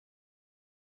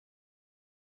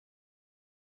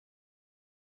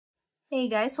Hey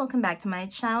guys, welcome back to my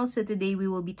channel. So today we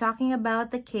will be talking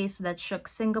about the case that shook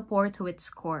Singapore to its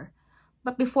core.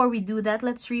 But before we do that,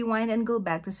 let's rewind and go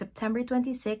back to September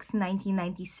 26,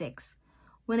 1996,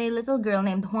 when a little girl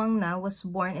named Huang Na was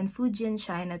born in Fujian,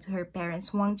 China to her parents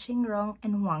Huang Qingrong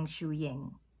and Huang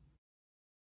Shuying.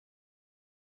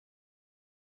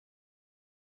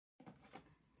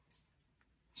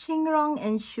 Qingrong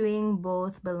and Shuying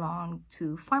both belonged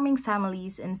to farming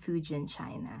families in Fujian,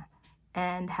 China,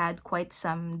 and had quite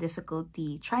some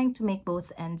difficulty trying to make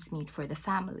both ends meet for the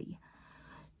family.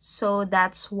 So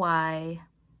that's why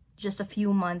just a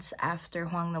few months after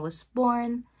Huang Na was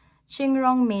born,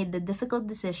 Qingrong made the difficult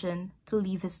decision to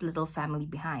leave his little family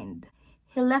behind.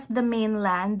 He left the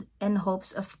mainland in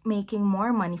hopes of making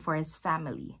more money for his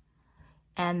family,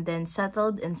 and then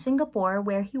settled in Singapore,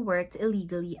 where he worked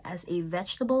illegally as a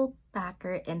vegetable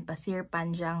packer in Pasir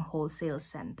Panjang Wholesale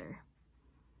Center.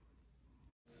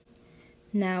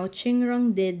 Now,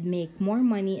 Qingrong did make more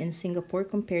money in Singapore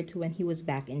compared to when he was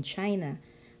back in China.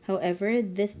 However,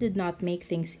 this did not make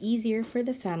things easier for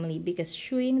the family because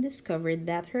Shuying discovered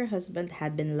that her husband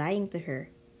had been lying to her.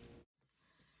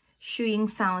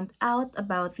 Shuying found out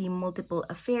about the multiple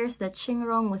affairs that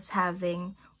Qingrong was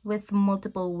having with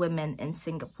multiple women in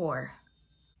Singapore.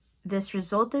 This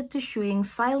resulted to Shuying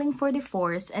filing for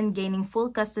divorce and gaining full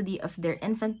custody of their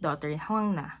infant daughter,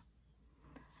 Huang Na.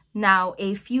 Now,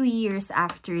 a few years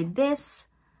after this,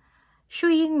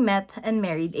 Shuying met and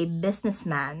married a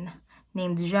businessman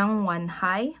named Zhang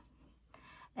Wanhai,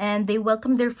 and they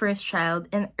welcomed their first child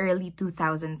in early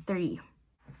 2003.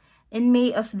 In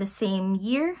May of the same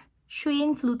year,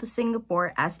 Shuying flew to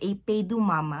Singapore as a paidu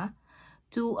mama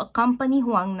to accompany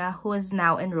Huang Na, who is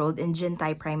now enrolled in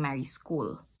Jintai Primary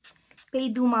School.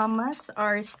 Paidu mamas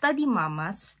are study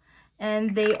mamas,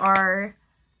 and they are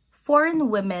foreign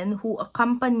women who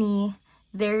accompany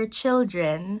their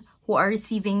children who are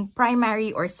receiving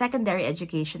primary or secondary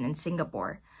education in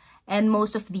Singapore. And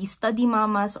most of these study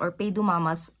mamas or paidu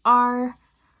mamas are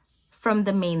from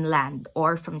the mainland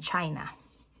or from China.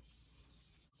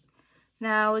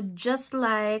 Now, just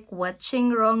like what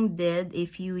Qingrong did a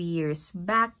few years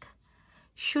back,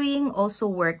 Shuying also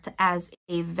worked as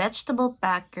a vegetable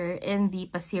packer in the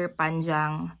Pasir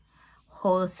Panjang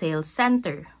Wholesale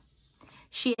Center.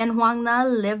 She and Huang Na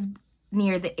lived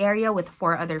near the area with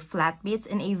 4 other flatmates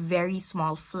in a very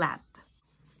small flat.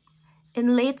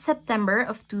 In late September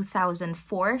of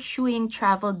 2004, Shuying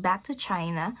traveled back to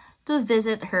China to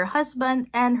visit her husband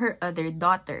and her other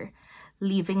daughter,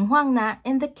 leaving Huang Na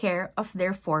in the care of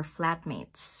their 4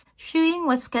 flatmates. Shuying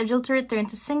was scheduled to return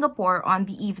to Singapore on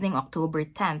the evening October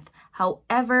 10th.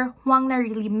 However, Huang Na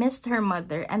really missed her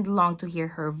mother and longed to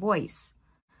hear her voice.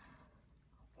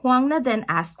 Huang Na then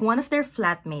asked one of their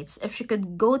flatmates if she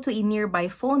could go to a nearby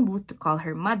phone booth to call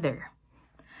her mother.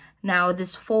 Now,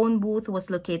 this phone booth was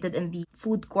located in the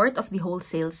food court of the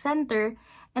wholesale center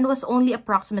and was only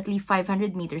approximately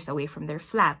 500 meters away from their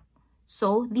flat.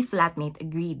 So, the flatmate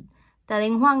agreed,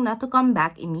 telling Huang Na to come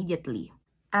back immediately.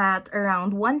 At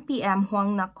around 1 p.m.,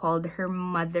 Huang Na called her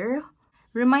mother,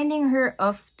 reminding her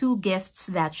of 2 gifts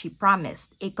that she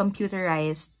promised: a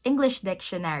computerized English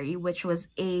dictionary, which was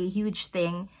a huge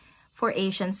thing for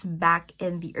Asians back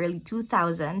in the early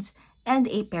 2000s, and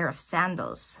a pair of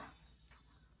sandals.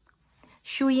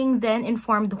 Shuying then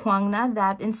informed Huang Na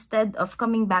that instead of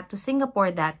coming back to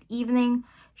Singapore that evening,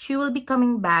 she will be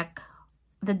coming back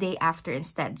the day after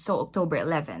instead, so October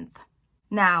 11th.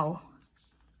 Now,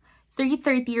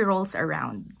 3:30 rolls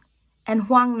around,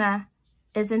 and Huang Na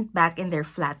isn't back in their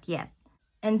flat yet.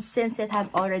 And since it had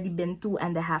already been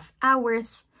 2.5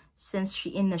 hours since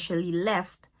she initially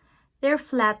left, their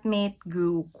flatmate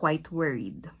grew quite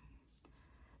worried.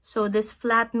 So this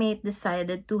flatmate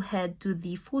decided to head to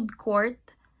the food court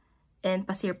in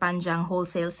Pasir Panjang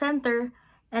Wholesale Center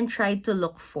and tried to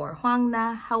look for Huang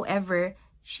Na. However,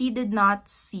 she did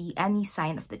not see any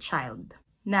sign of the child.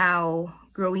 Now,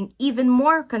 growing even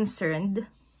more concerned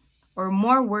or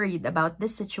more worried about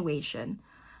this situation,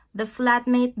 the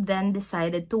flatmate then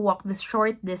decided to walk the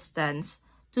short distance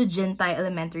to Jintai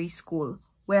Elementary School,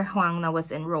 where Huang Na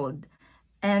was enrolled.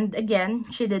 And again,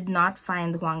 she did not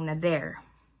find Huang Na there.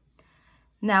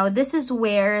 Now, this is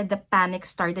where the panic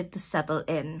started to settle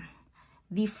in.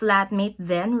 The flatmate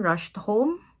then rushed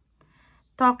home,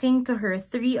 talking to her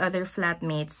 3 other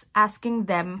flatmates,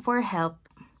 asking them for help.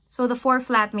 So the 4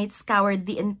 flatmates scoured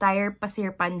the entire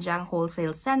Pasir Panjang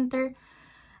Wholesale Center,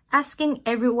 asking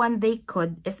everyone they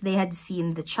could if they had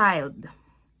seen the child.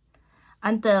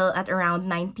 Until at around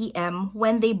 9 p.m.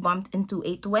 when they bumped into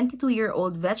a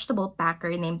 22-year-old vegetable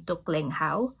packer named Tuk Ling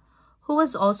Hao, who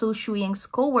was also Shuying's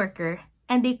co-worker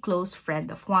and a close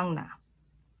friend of Huang Na.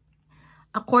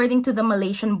 According to the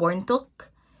Malaysian-born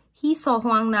Tuk, he saw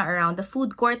Huang Na around the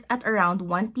food court at around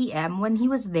 1 p.m. when he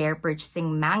was there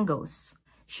purchasing mangoes.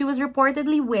 She was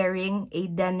reportedly wearing a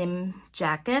denim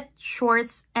jacket,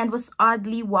 shorts, and was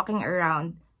oddly walking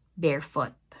around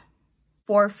barefoot.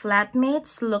 4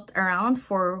 flatmates looked around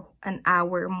for an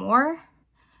hour more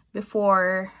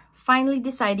before finally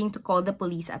deciding to call the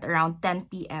police at around 10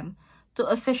 p.m. to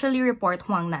officially report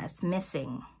Huang Na as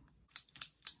missing.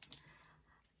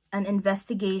 An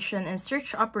investigation and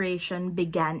search operation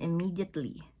began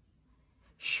immediately.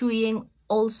 Xu Ying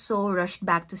also rushed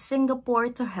back to Singapore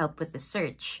to help with the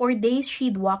search. For days,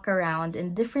 she'd walk around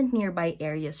in different nearby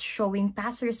areas showing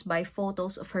passers-by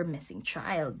photos of her missing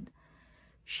child.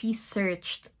 She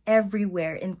searched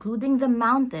everywhere, including the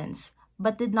mountains,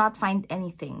 but did not find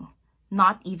anything,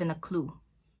 not even a clue.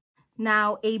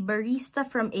 Now, a barista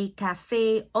from a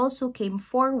cafe also came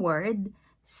forward,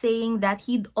 saying that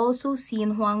he'd also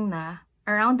seen Huang Na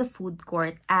around the food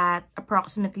court at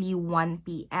approximately 1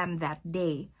 p.m. that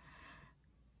day.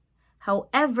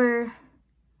 However,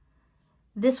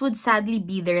 this would sadly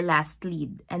be their last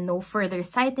lead, and no further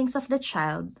sightings of the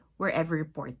child were ever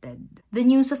reported. The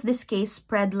news of this case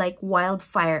spread like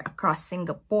wildfire across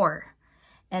Singapore,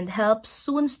 and help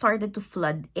soon started to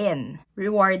flood in.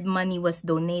 Reward money was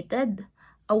donated,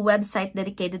 a website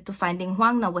dedicated to finding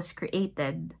Huang Na was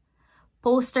created,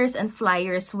 posters and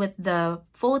flyers with the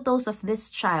photos of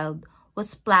this child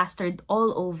was plastered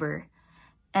all over,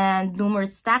 and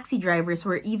numerous taxi drivers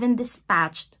were even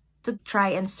dispatched to try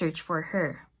and search for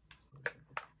her.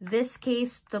 This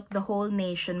case took the whole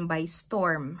nation by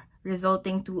storm,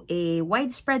 resulting to a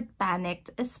widespread panic,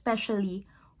 especially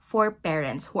for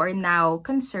parents who are now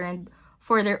concerned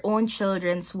for their own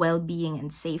children's well-being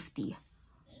and safety.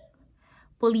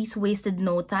 Police wasted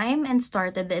no time and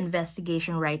started the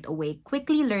investigation right away,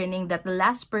 quickly learning that the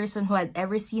last person who had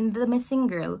ever seen the missing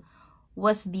girl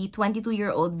was the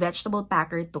 22-year-old vegetable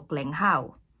packer Tuk Leng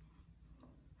Hao,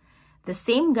 the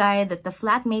same guy that the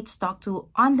flatmates talked to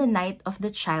on the night of the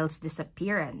child's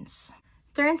disappearance.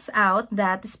 Turns out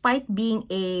that despite being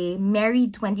a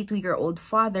married 22-year-old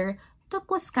father,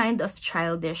 Tuk was kind of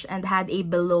childish and had a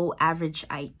below-average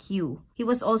IQ. He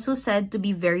was also said to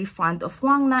be very fond of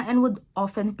Huang Na and would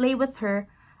often play with her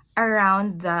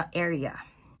around the area.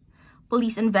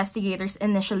 Police investigators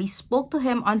initially spoke to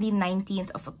him on the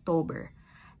 19th of October,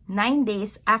 9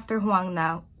 days after Huang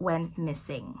Na went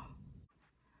missing.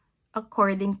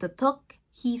 According to Tuk,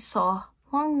 he saw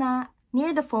Huang Na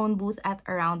near the phone booth at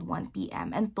around 1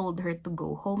 p.m. and told her to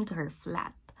go home to her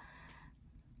flat.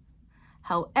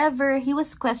 However, he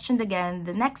was questioned again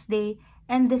the next day,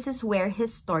 and this is where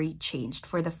his story changed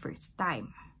for the first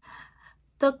time.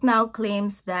 Tuk now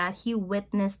claims that he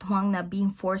witnessed Huang Na being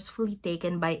forcefully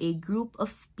taken by a group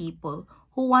of people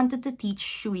who wanted to teach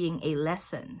Xu Ying a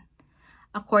lesson.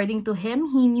 According to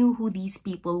him, he knew who these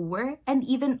people were and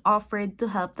even offered to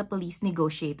help the police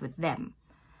negotiate with them.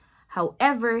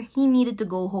 However, he needed to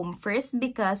go home first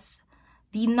because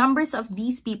the numbers of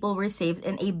these people were saved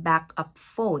in a backup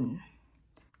phone.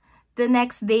 The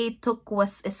next day, Tuk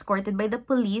was escorted by the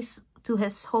police to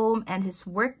his home and his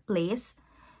workplace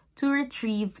to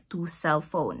retrieve 2 cell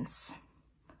phones.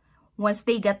 Once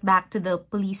they got back to the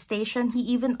police station, he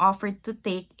even offered to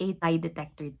take a lie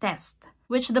detector test,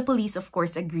 which the police of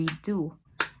course agreed to.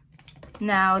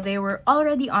 Now, they were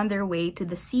already on their way to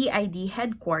the CID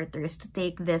headquarters to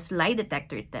take this lie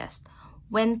detector test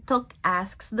when Tuk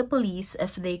asks the police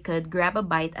if they could grab a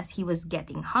bite as he was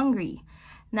getting hungry.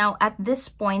 Now, at this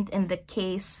point in the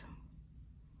case,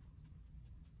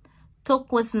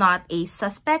 Tuk was not a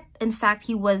suspect. In fact,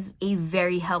 he was a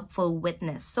very helpful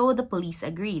witness, so the police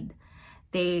agreed.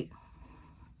 They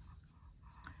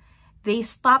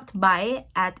stopped by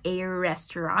at a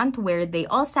restaurant where they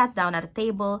all sat down at a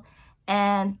table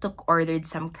and Tuk ordered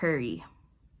some curry,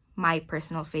 my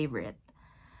personal favorite.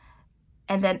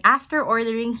 And then after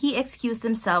ordering, he excused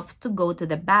himself to go to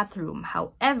the bathroom.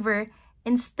 However,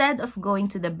 instead of going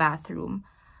to the bathroom,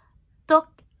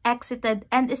 Tuk exited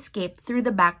and escaped through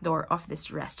the back door of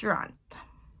this restaurant.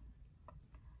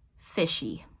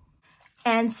 Fishy.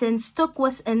 And since Tuk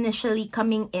was initially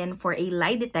coming in for a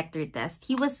lie detector test,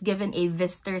 he was given a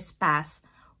visitor's pass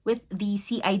with the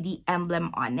CID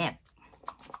emblem on it.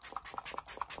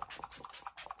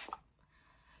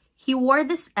 He wore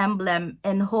this emblem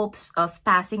in hopes of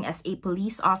passing as a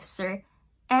police officer,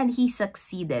 and he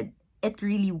succeeded. It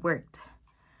really worked.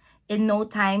 In no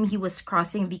time, he was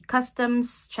crossing the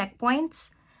customs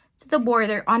checkpoints to the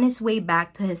border on his way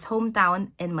back to his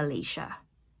hometown in Malaysia.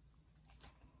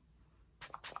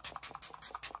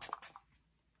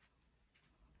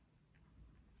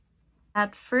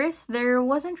 At first, there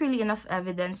wasn't really enough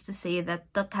evidence to say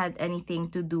that Tuk had anything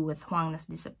to do with Huang Na's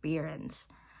disappearance.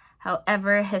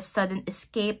 However, his sudden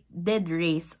escape did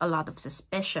raise a lot of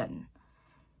suspicion,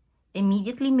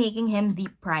 immediately making him the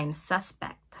prime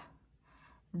suspect.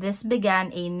 This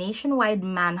began a nationwide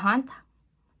manhunt,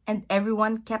 and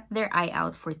everyone kept their eye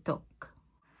out for Tuk.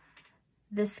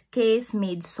 This case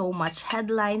made so much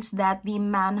headlines that the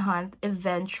manhunt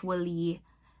eventually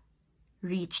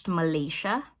reached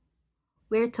Malaysia,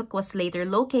 where Tuk was later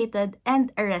located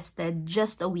and arrested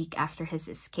just a week after his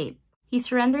escape. He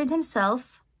surrendered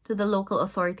himself to the local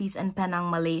authorities in Penang,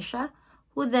 Malaysia,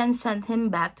 who then sent him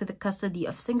back to the custody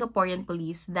of Singaporean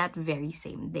police that very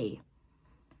same day.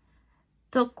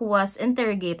 Tuk was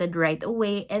interrogated right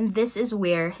away, and this is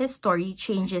where his story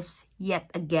changes yet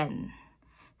again,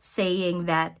 saying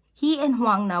that he and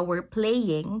Huang Na were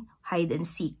playing hide and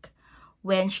seek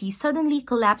when she suddenly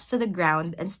collapsed to the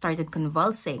ground and started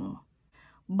convulsing.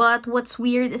 But what's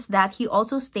weird is that he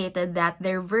also stated that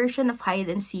their version of hide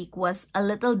and seek was a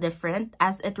little different,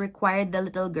 as it required the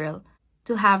little girl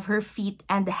to have her feet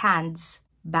and hands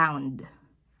bound.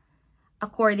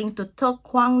 According to Tuk,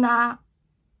 Huang Na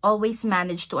always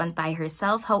managed to untie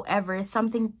herself. However,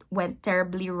 something went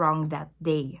terribly wrong that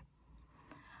day.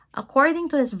 According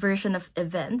to his version of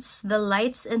events, the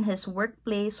lights in his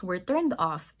workplace were turned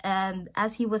off, and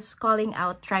as he was calling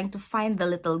out trying to find the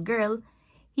little girl,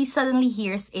 he suddenly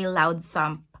hears a loud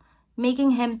thump,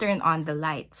 making him turn on the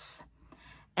lights.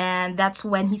 And that's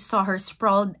when he saw her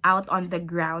sprawled out on the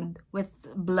ground with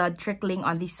blood trickling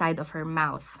on the side of her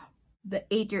mouth. The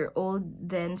 8-year-old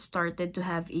then started to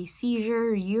have a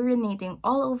seizure, urinating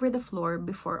all over the floor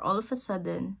before all of a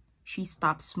sudden she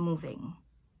stops moving.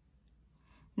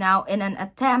 Now, in an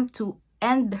attempt to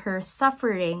end her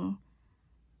suffering,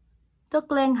 Tuk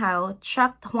Leng Hao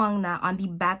chucked Huang Na on the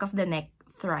back of the neck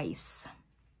thrice.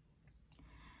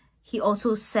 He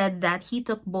also said that he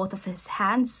took both of his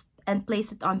hands and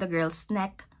placed it on the girl's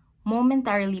neck,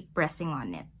 momentarily pressing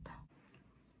on it.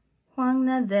 Huang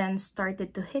Na then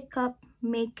started to hiccup,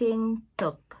 making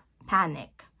Tuk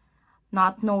panic.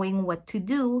 Not knowing what to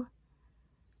do,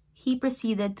 he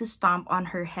proceeded to stomp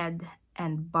on her head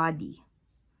and body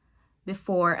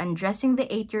before undressing the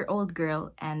 8-year-old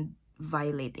girl and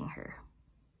violating her.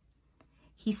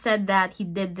 He said that he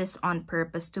did this on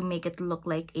purpose to make it look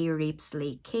like a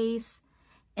rape-slay case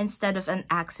instead of an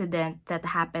accident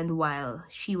that happened while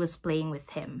she was playing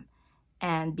with him,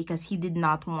 and because he did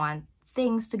not want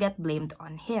things to get blamed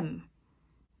on him.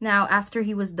 Now, after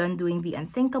he was done doing the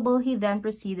unthinkable, he then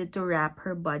proceeded to wrap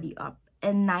her body up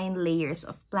in 9 layers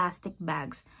of plastic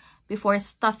bags before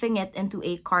stuffing it into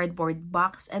a cardboard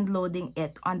box and loading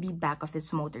it on the back of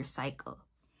his motorcycle.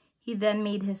 He then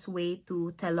made his way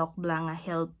to Telok Blanga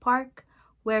Hill Park,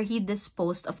 where he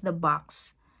disposed of the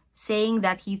box, saying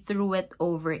that he threw it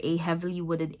over a heavily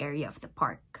wooded area of the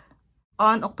park.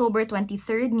 On October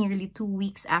 23rd, nearly 2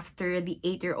 weeks after the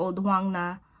 8-year-old Huang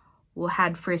Na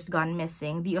had first gone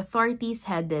missing, the authorities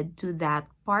headed to that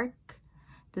park,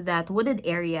 to that wooded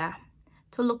area,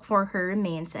 to look for her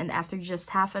remains, and after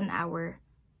just half an hour,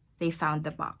 they found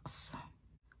the box.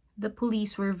 The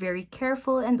police were very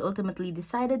careful and ultimately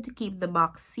decided to keep the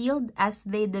box sealed, as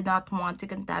they did not want to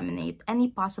contaminate any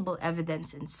possible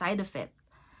evidence inside of it.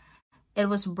 It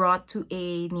was brought to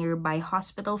a nearby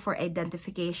hospital for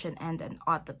identification and an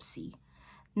autopsy.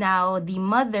 Now, the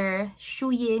mother,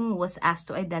 Shu Ying, was asked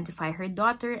to identify her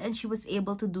daughter, and she was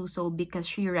able to do so because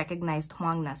she recognized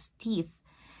Huang Na's teeth.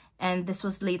 And this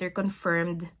was later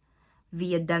confirmed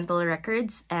via dental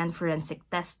records and forensic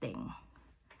testing.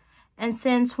 And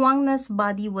since Huang Na's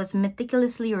body was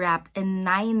meticulously wrapped in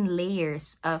 9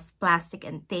 layers of plastic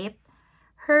and tape,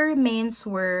 her remains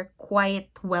were quite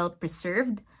well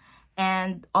preserved,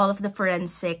 and all of the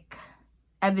forensic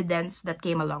evidence that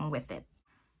came along with it.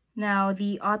 Now,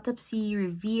 the autopsy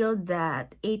revealed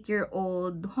that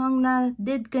 8-year-old Huang Na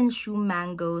did consume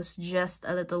mangoes just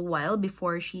a little while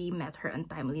before she met her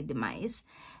untimely demise.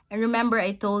 And remember,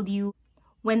 I told you,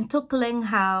 when Tuk Leng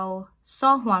Hao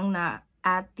saw Huang Na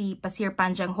at the Pasir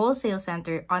Panjang Wholesale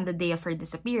Center on the day of her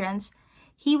disappearance,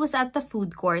 he was at the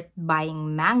food court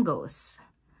buying mangoes.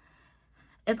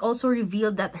 It also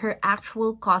revealed that her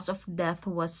actual cause of death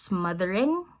was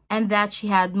smothering and that she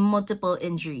had multiple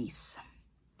injuries.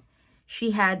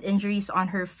 She had injuries on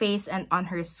her face and on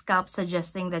her scalp,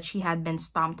 suggesting that she had been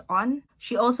stomped on.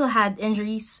 She also had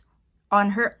injuries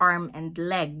on her arm and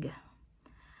leg.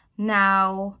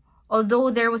 Now, although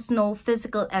there was no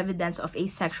physical evidence of a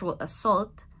sexual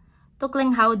assault, Tuk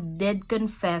Leng Hao did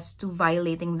confess to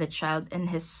violating the child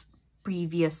in his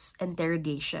previous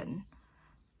interrogation.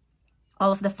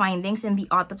 all of the findings in the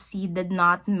autopsy did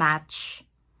not match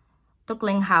Tuk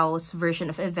Ling Hao's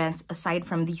version of events aside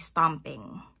from the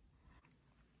stomping.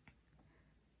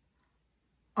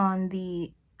 On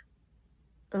the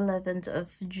 11th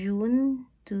of June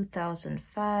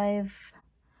 2005,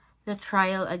 the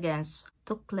trial against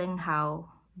Tuk Ling Hao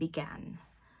began.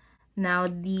 Now,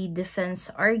 the defense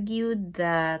argued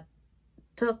that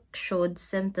Tuk showed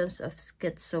symptoms of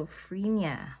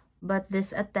schizophrenia, but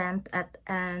this attempt at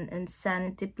an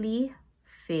insanity plea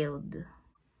failed.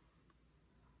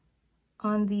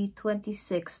 On the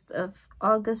 26th of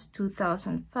August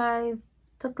 2005,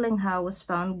 Tuk Ling Hao was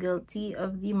found guilty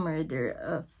of the murder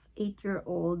of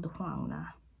 8-year-old Huang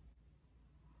Na.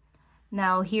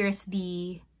 Now, here's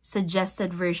the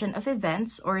suggested version of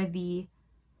events, or the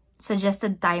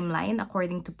suggested timeline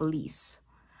according to police.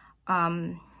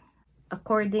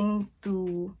 According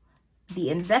to the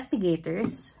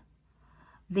investigators,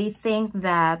 they think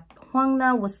that Huang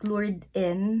Na was lured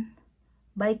in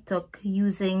by Tuk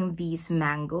using these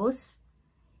mangoes.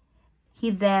 He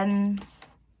then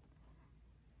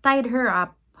tied her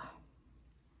up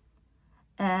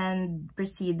and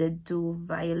proceeded to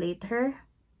violate her.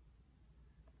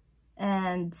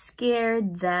 And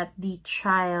scared that the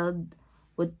child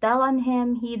would tell on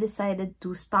him, he decided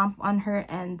to stomp on her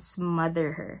and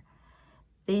smother her.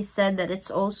 They said that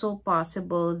it's also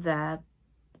possible that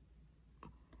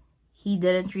he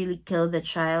didn't really kill the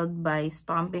child by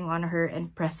stomping on her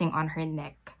and pressing on her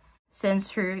neck.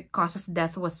 Since her cause of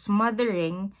death was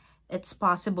smothering, it's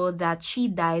possible that she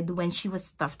died when she was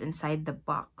stuffed inside the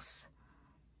box.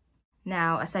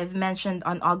 Now, as I've mentioned,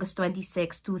 on August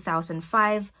 26,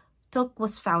 2005, Tuk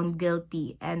was found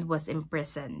guilty and was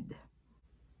imprisoned.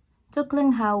 Tuk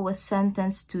Ling Hao was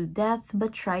sentenced to death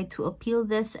but tried to appeal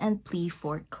this and plea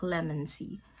for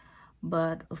clemency.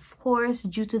 But of course,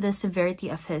 due to the severity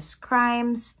of his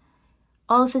crimes,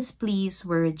 all of his pleas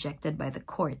were rejected by the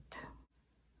court.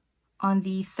 On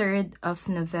the 3rd of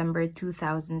November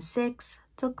 2006,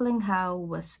 Tuk Ling Hao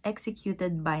was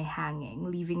executed by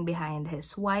hanging, leaving behind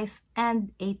his wife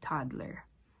and a toddler.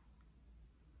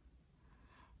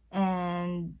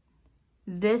 And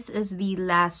this is the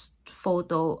last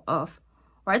photo of,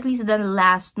 or at least the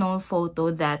last known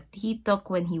photo that he took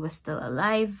when he was still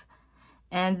alive.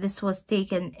 And this was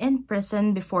taken in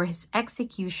prison before his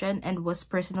execution and was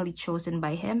personally chosen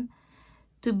by him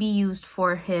to be used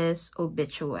for his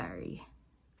obituary.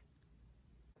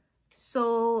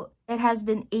 So it has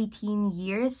been 18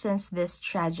 years since this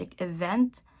tragic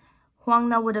event. Huang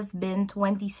Na would have been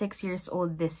 26 years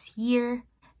old this year.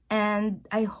 And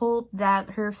I hope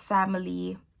that her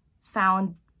family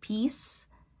found peace.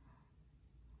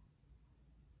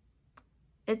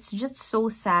 It's just so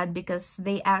sad because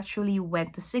they actually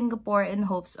went to Singapore in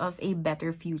hopes of a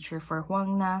better future for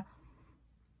Huang Na.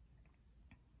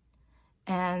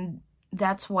 And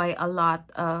that's why a lot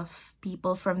of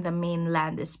people from the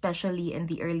mainland, especially in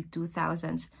the early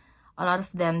 2000s, a lot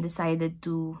of them decided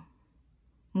to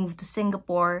move to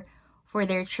Singapore for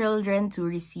their children to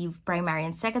receive primary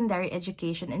and secondary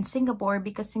education in Singapore,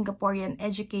 because Singaporean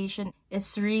education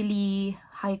is really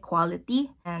high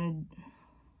quality. And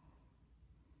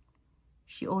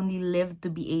she only lived to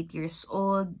be 8 years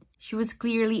old. She was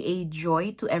clearly a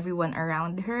joy to everyone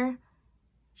around her.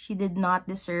 She did not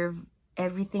deserve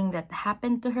everything that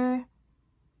happened to her.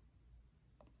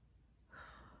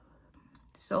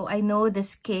 So I know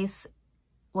this case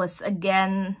was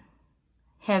again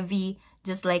heavy,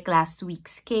 just like last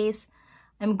week's case.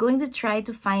 I'm going to try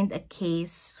to find a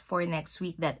case for next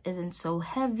week that isn't so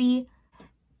heavy.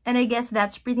 And I guess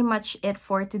that's pretty much it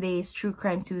for today's True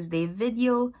Crime Tuesday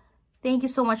video. Thank you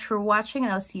so much for watching,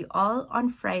 and I'll see you all on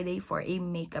Friday for a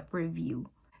makeup review.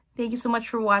 Thank you so much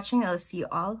for watching. I'll see you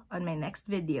all on my next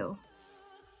video.